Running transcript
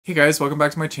Hey guys, welcome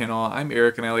back to my channel. I'm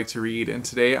Eric and I like to read, and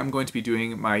today I'm going to be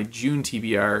doing my June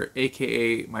TBR,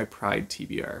 aka my Pride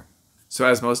TBR. So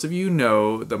as most of you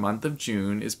know, the month of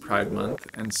June is Pride Month,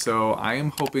 and so I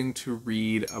am hoping to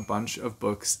read a bunch of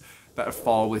books that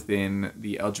fall within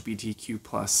the LGBTQ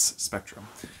plus spectrum.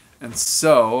 And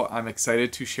so I'm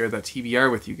excited to share that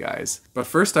TBR with you guys. But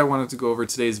first I wanted to go over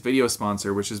today's video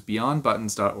sponsor, which is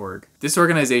beyondbuttons.org. This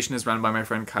organization is run by my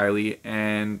friend Kylie,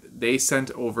 and they sent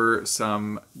over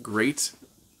some great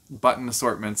button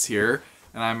assortments here.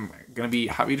 And I'm going to be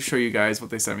happy to show you guys what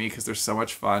they sent me because they're so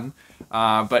much fun.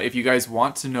 But if you guys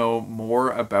want to know more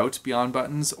about Beyond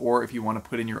Buttons, or if you want to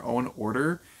put in your own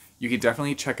order, you can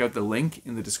definitely check out the link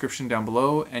in the description down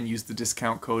below and use the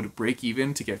discount code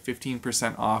BREAKEVEN to get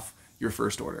 15% off your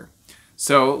first order.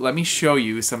 So let me show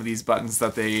you some of these buttons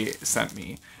that they sent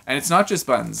me. And it's not just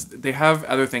buttons. They have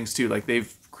other things too. Like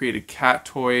they've created cat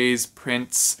toys,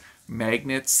 prints,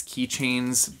 magnets,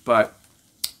 keychains, but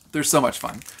they're so much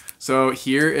fun. So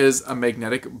here is a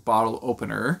magnetic bottle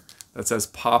opener that says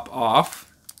pop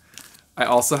off. I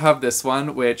also have this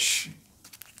one, which,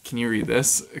 can you read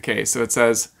this? Okay, so it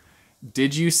says,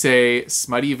 "Did you say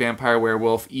smutty vampire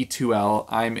werewolf E2L?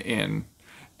 I'm in."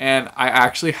 And I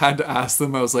actually had to ask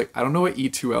them. I was like, I don't know what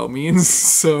E2L means,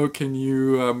 so can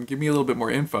you give me a little bit more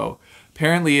info?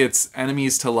 Apparently it's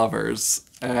enemies to lovers,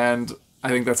 and I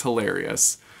think that's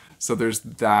hilarious. So there's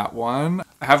that one.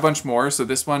 I have a bunch more. So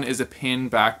this one is a pin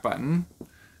back button. It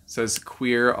says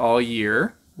queer all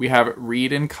year. We have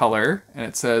read in color, and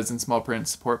it says in small print,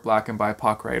 support Black and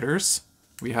BIPOC writers.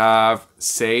 We have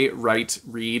say, write,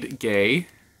 read, gay.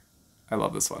 I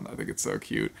love this one. I think it's so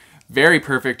cute. Very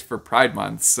perfect for Pride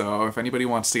Month, so if anybody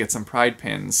wants to get some Pride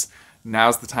pins,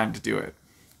 now's the time to do it.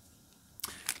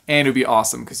 And it would be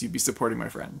awesome because you'd be supporting my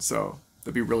friend, so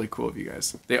that'd be really cool of you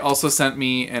guys. They also sent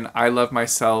me an I Love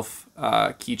Myself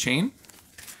keychain.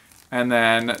 And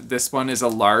then this one is a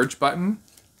large button,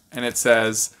 and it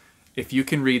says, if you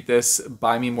can read this,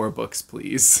 buy me more books,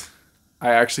 please. I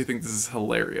actually think this is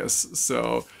hilarious.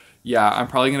 So yeah, I'm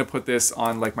probably going to put this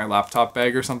on like my laptop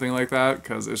bag or something like that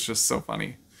because it's just so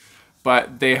funny.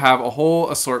 But they have a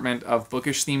whole assortment of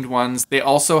bookish themed ones. They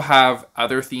also have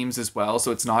other themes as well.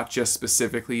 So it's not just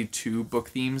specifically to book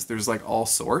themes. There's like all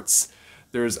sorts.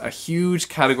 There's a huge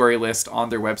category list on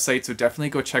their website. So definitely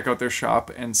go check out their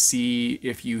shop and see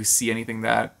if you see anything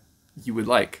that you would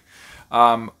like.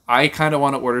 I kind of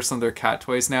want to order some of their cat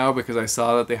toys now because I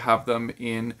saw that they have them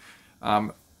in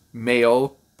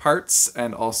male parts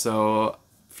and also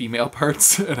female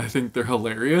parts, and I think they're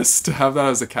hilarious to have that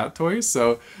as a cat toy,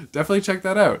 so definitely check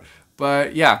that out.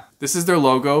 But yeah, this is their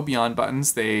logo, Beyond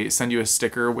Buttons. They send you a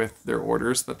sticker with their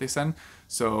orders that they send,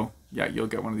 so yeah, you'll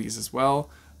get one of these as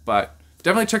well. But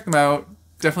definitely check them out,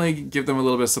 definitely give them a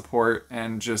little bit of support,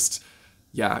 and just,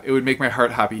 yeah, it would make my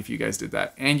heart happy if you guys did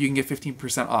that. And you can get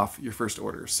 15% off your first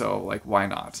order, so like, why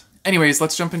not? Anyways,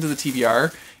 let's jump into the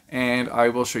TBR, and I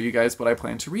will show you guys what I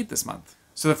plan to read this month.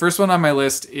 So the first one on my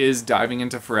list is Diving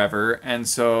into Forever, and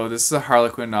so this is a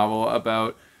Harlequin novel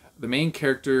about the main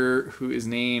character who is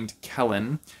named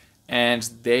Kellen, and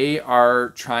they are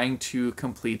trying to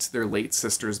complete their late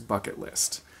sister's bucket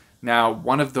list. Now,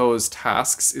 one of those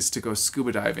tasks is to go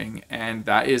scuba diving, and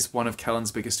that is one of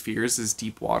Kellen's biggest fears is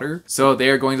deep water. So they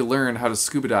are going to learn how to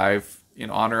scuba dive in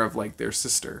honor of like their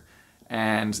sister.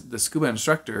 And the scuba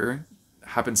instructor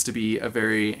happens to be a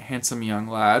very handsome young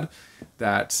lad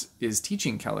that is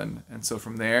teaching Kellen. And so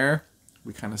from there,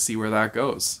 we kind of see where that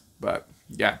goes. But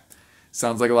yeah,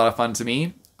 sounds like a lot of fun to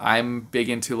me. I'm big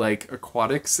into like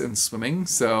aquatics and swimming,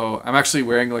 so I'm actually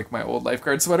wearing like my old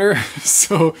lifeguard sweater.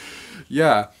 So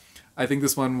yeah, I think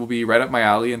this one will be right up my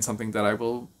alley and something that I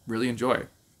will really enjoy.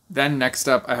 Then next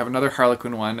up, I have another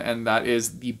Harlequin one, and that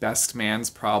is The Best Man's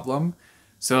Problem.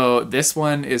 So this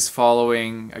one is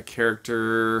following a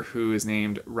character who is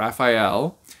named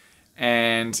Raphael,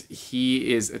 and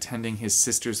he is attending his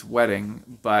sister's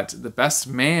wedding, but the best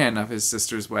man of his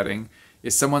sister's wedding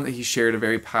is someone that he shared a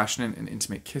very passionate and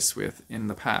intimate kiss with in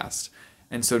the past.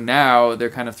 And so now they're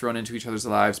kind of thrown into each other's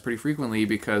lives pretty frequently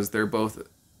because they're both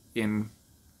in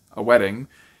a wedding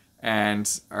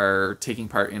and are taking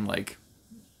part in like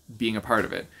being a part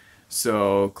of it.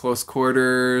 So close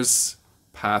quarters,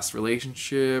 past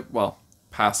relationship, well,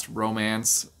 past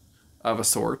romance of a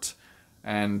sort.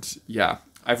 And yeah,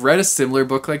 I've read a similar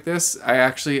book like this. I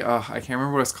actually, I can't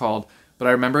remember what it's called, but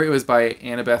I remember it was by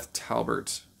Annabeth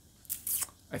Talbert.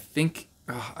 I think,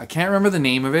 I can't remember the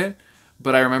name of it,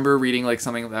 but I remember reading like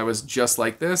something that was just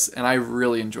like this, and I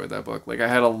really enjoyed that book. Like I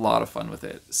had a lot of fun with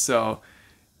it. So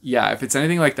yeah, if it's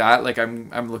anything like that, like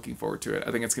I'm looking forward to it.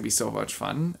 I think it's gonna be so much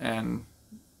fun, and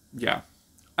yeah,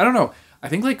 I don't know. I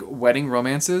think like wedding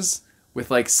romances with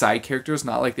like side characters,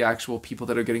 not like the actual people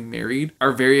that are getting married,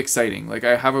 are very exciting. Like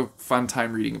I have a fun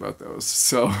time reading about those.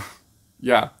 So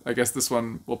yeah, I guess this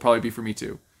one will probably be for me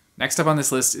too. Next up on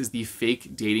this list is the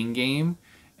fake dating game.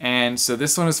 And so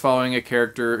this one is following a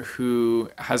character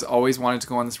who has always wanted to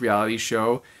go on this reality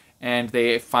show, and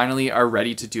they finally are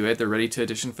ready to do it. They're ready to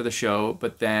audition for the show,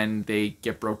 but then they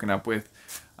get broken up with,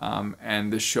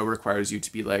 and this show requires you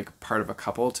to be like part of a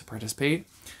couple to participate.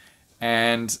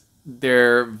 And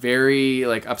they're very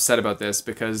like upset about this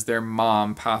because their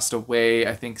mom passed away,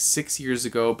 I think 6 years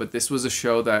ago, but this was a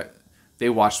show that they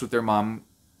watched with their mom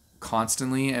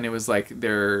constantly, and it was like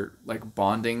their like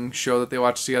bonding show that they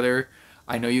watched together.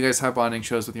 I know you guys have bonding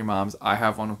shows with your moms. I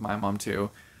have one with my mom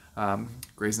too,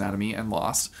 Grey's Anatomy and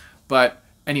Lost. But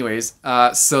anyways,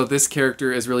 so this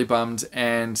character is really bummed,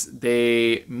 and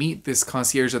they meet this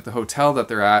concierge at the hotel that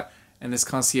they're at, and this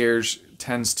concierge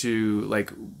tends to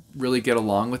like really get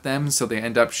along with them, so they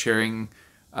end up sharing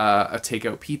a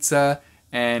takeout pizza,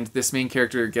 and this main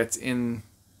character gets in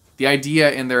the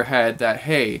idea in their head that,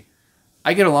 hey,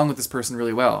 I get along with this person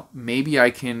really well. Maybe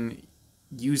I can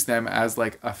use them as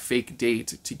like a fake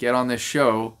date to get on this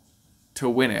show to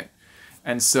win it.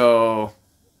 And so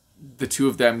the two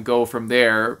of them go from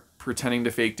there pretending to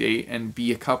fake date and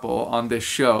be a couple on this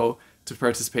show to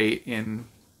participate in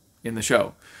the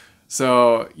show.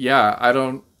 So yeah, I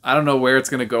don't know where it's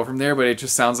going to go from there, but it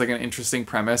just sounds like an interesting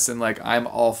premise, and like I'm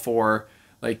all for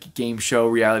like game show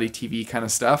reality TV kind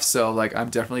of stuff. So like I'm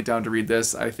definitely down to read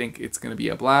this. I think it's going to be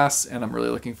a blast, and I'm really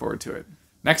looking forward to it.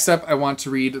 Next up, I want to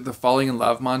read the Falling in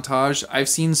Love montage. I've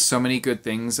seen so many good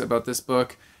things about this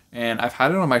book, and I've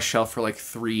had it on my shelf for like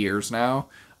 3 years now.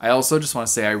 I also just want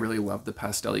to say I really love the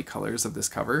pastel-y colors of this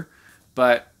cover,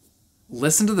 but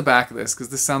listen to the back of this because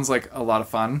this sounds like a lot of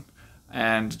fun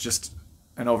and just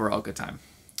an overall good time.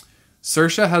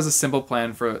 Saoirse has a simple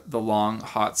plan for the long,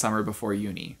 hot summer before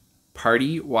uni.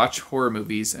 Party, watch horror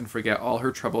movies, and forget all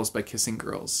her troubles by kissing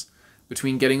girls.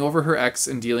 Between getting over her ex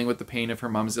and dealing with the pain of her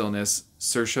mom's illness,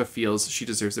 Saoirse feels she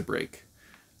deserves a break.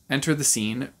 Enter the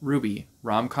scene, Ruby,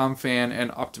 rom-com fan and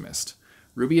optimist.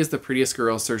 Ruby is the prettiest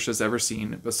girl Saoirse's ever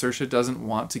seen, but Saoirse doesn't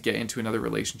want to get into another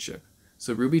relationship.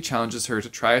 So Ruby challenges her to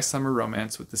try a summer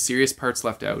romance with the serious parts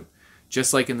left out,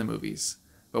 just like in the movies.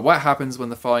 But what happens when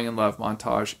the falling in love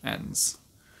montage ends?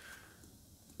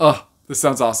 Oh, this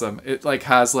sounds awesome. It like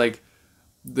has like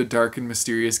the dark and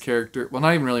mysterious character, well,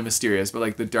 not even really mysterious, but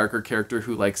like the darker character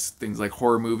who likes things like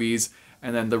horror movies,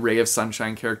 and then the ray of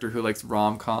sunshine character who likes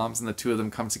rom-coms, and the two of them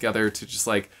come together to just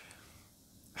like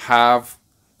have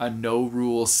a no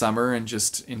rule summer and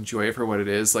just enjoy it for what it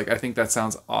is. Like I think that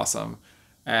sounds awesome,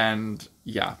 and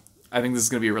yeah, I think this is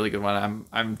gonna be a really good one.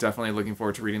 I'm definitely looking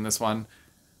forward to reading this one,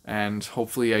 and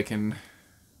hopefully I can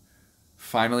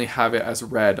finally have it as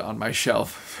read on my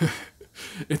shelf.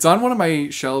 It's on one of my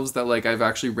shelves that like I've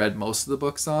actually read most of the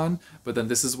books on, but then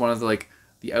this is one of the like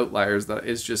the outliers that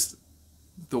is just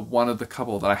the one of the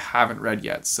couple that I haven't read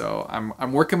yet. So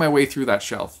I'm working my way through that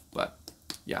shelf, but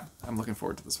yeah, I'm looking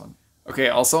forward to this one. Okay,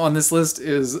 also on this list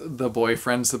is The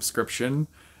Boyfriend Subscription,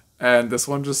 and this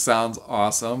one just sounds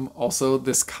awesome. Also,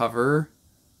 this cover,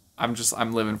 I'm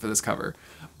living for this cover.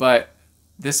 But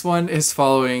this one is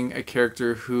following a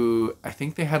character who, I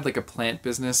think they had like a plant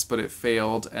business, but it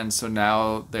failed, and so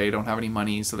now they don't have any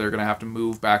money, so they're going to have to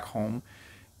move back home.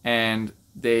 And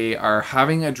they are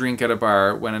having a drink at a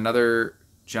bar when another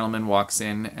gentleman walks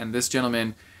in, and this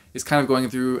gentleman is kind of going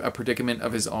through a predicament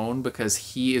of his own because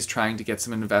he is trying to get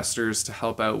some investors to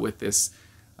help out with this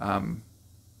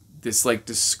this like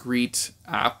discrete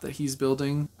app that he's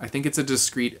building. I think it's a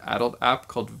discrete adult app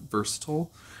called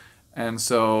Versatile. And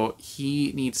so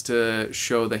he needs to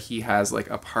show that he has like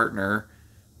a partner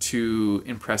to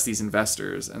impress these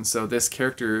investors. And so this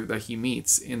character that he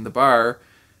meets in the bar,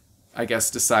 I guess,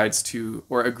 decides to,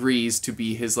 or agrees to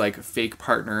be his like fake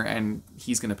partner, and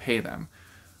he's going to pay them.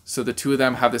 So the two of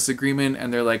them have this agreement,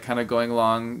 and they're like kind of going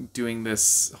along doing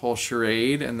this whole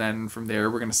charade. And then from there,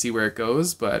 we're going to see where it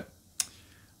goes. But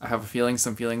I have a feeling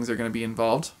some feelings are going to be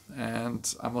involved,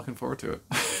 and I'm looking forward to it.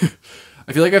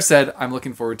 I feel like I've said I'm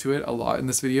looking forward to it a lot in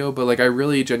this video, but like I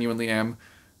really genuinely am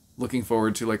looking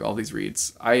forward to like all these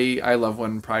reads. I love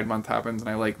when Pride Month happens, and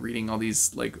I like reading all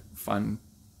these like fun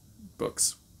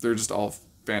books. They're just all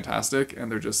fantastic,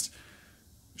 and they're just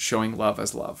showing love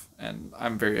as love, and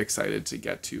I'm very excited to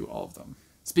get to all of them.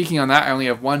 Speaking on that, I only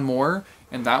have one more,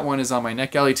 and that one is on my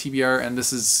NetGalley TBR, and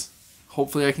this is,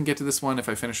 hopefully I can get to this one if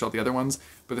I finish all the other ones,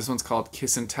 but this one's called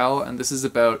Kiss and Tell, and this is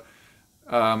about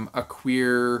a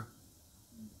queer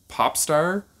pop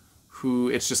star who,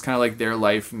 it's just kind of like their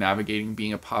life navigating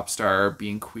being a pop star,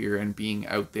 being queer, and being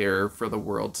out there for the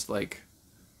world to like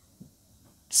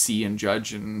see and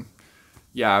judge, and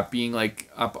yeah, being like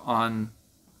up on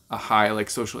a high like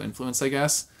social influence, I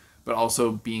guess, but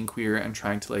also being queer and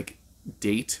trying to like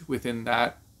date within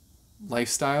that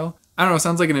lifestyle. I don't know,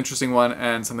 sounds like an interesting one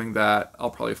and something that I'll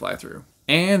probably fly through.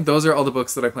 And those are all the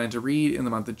books that I plan to read in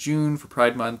the month of June for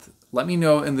Pride Month. Let me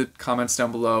know in the comments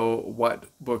down below what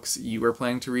books you are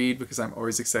planning to read, because I'm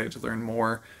always excited to learn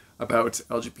more about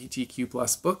LGBTQ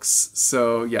plus books.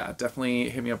 So yeah, definitely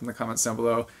hit me up in the comments down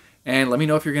below. And let me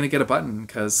know if you're going to get a button,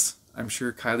 because I'm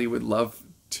sure Kylie would love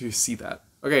to see that.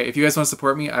 Okay, if you guys want to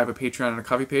support me, I have a Patreon and a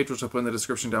Ko-fi page, which I'll put in the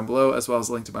description down below, as well as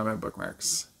a link to buy my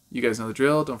bookmarks. You guys know the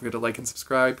drill. Don't forget to like and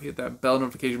subscribe. Hit that bell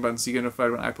notification button so you get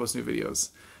notified when I post new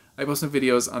videos. I post new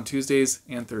videos on Tuesdays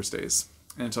and Thursdays.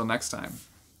 And until next time,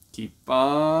 keep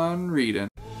on reading.